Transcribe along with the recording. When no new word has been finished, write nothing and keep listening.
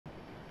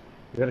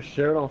You gotta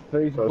share it on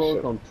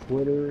Facebook, on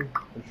Twitter,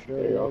 and share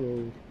it all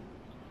those.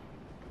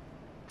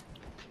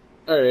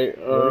 Alright,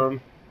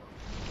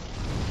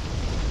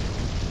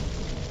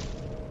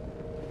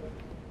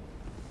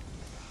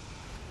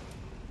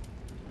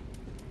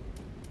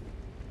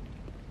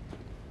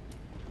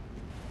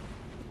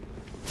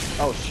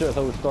 Oh shit, I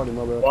thought we were starting,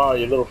 my bad. wow,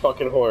 you little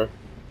fucking whore.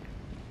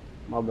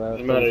 My bad.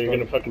 Doesn't matter, you're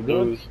gonna fucking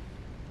lose.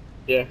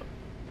 Yeah.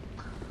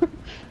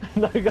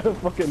 Now you gotta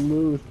fucking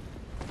lose.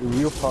 You're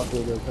real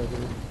popular there, Pepe.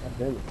 God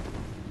damn it.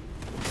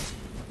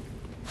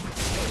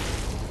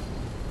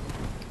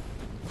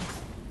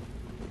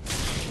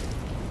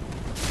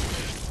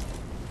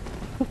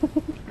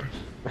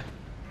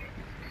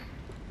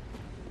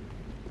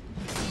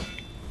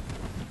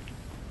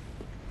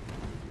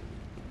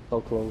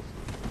 So close.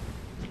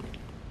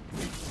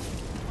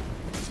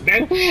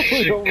 That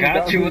shit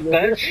got you with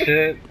that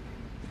shit.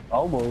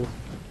 Almost.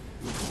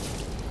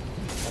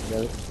 I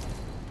get it.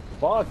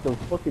 Fuck, the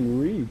fucking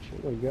reach.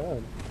 Oh my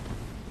god.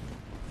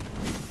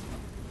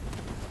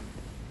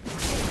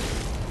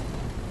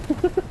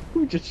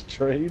 We just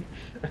trade.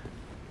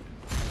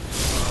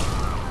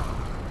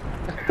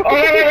 Oh,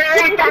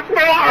 what the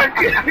fuck?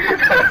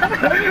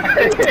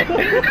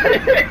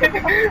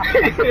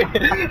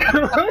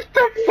 What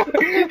the fuck?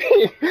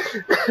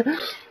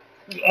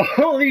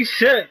 Holy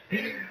shit.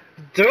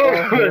 Dude.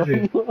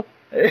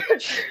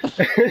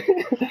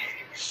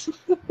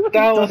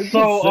 That was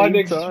so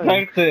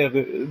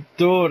unexpected.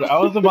 Dude, I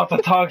was about to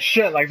talk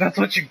shit. Like, that's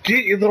what you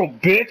get, you little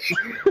bitch.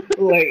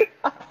 Like,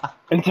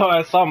 until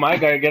I saw my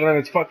guy get on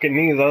his fucking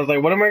knees. I was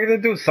like, what am I gonna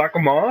do? Suck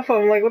him off?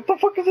 I'm like, what the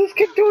fuck is this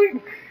kid doing?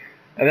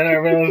 And then I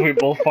realized we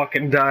both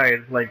fucking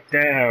died. Like,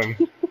 damn.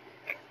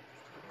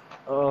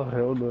 Oh,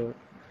 hell no.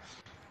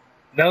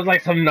 That was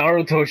like some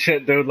Naruto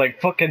shit, dude.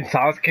 Like, fucking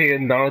Sasuke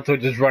and Naruto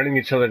just running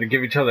each other to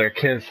give each other a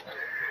kiss.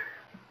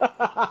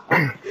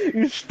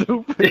 You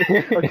stupid.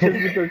 A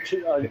kid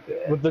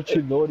with their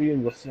Chinori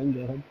and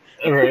Rasengan.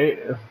 Right?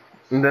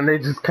 And then they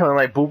just kind of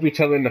like boop each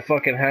other in the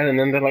fucking head, and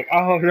then they're like,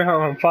 oh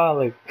no, I'm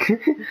falling.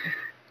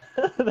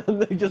 Then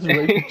they just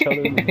rape each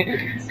other in the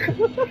face.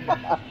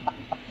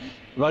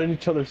 Right in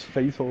each other's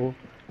face hole.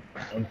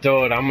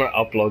 Dude, I'm gonna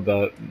upload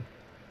that.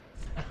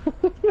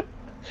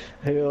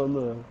 Hell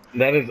no.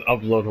 That is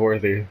upload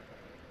worthy.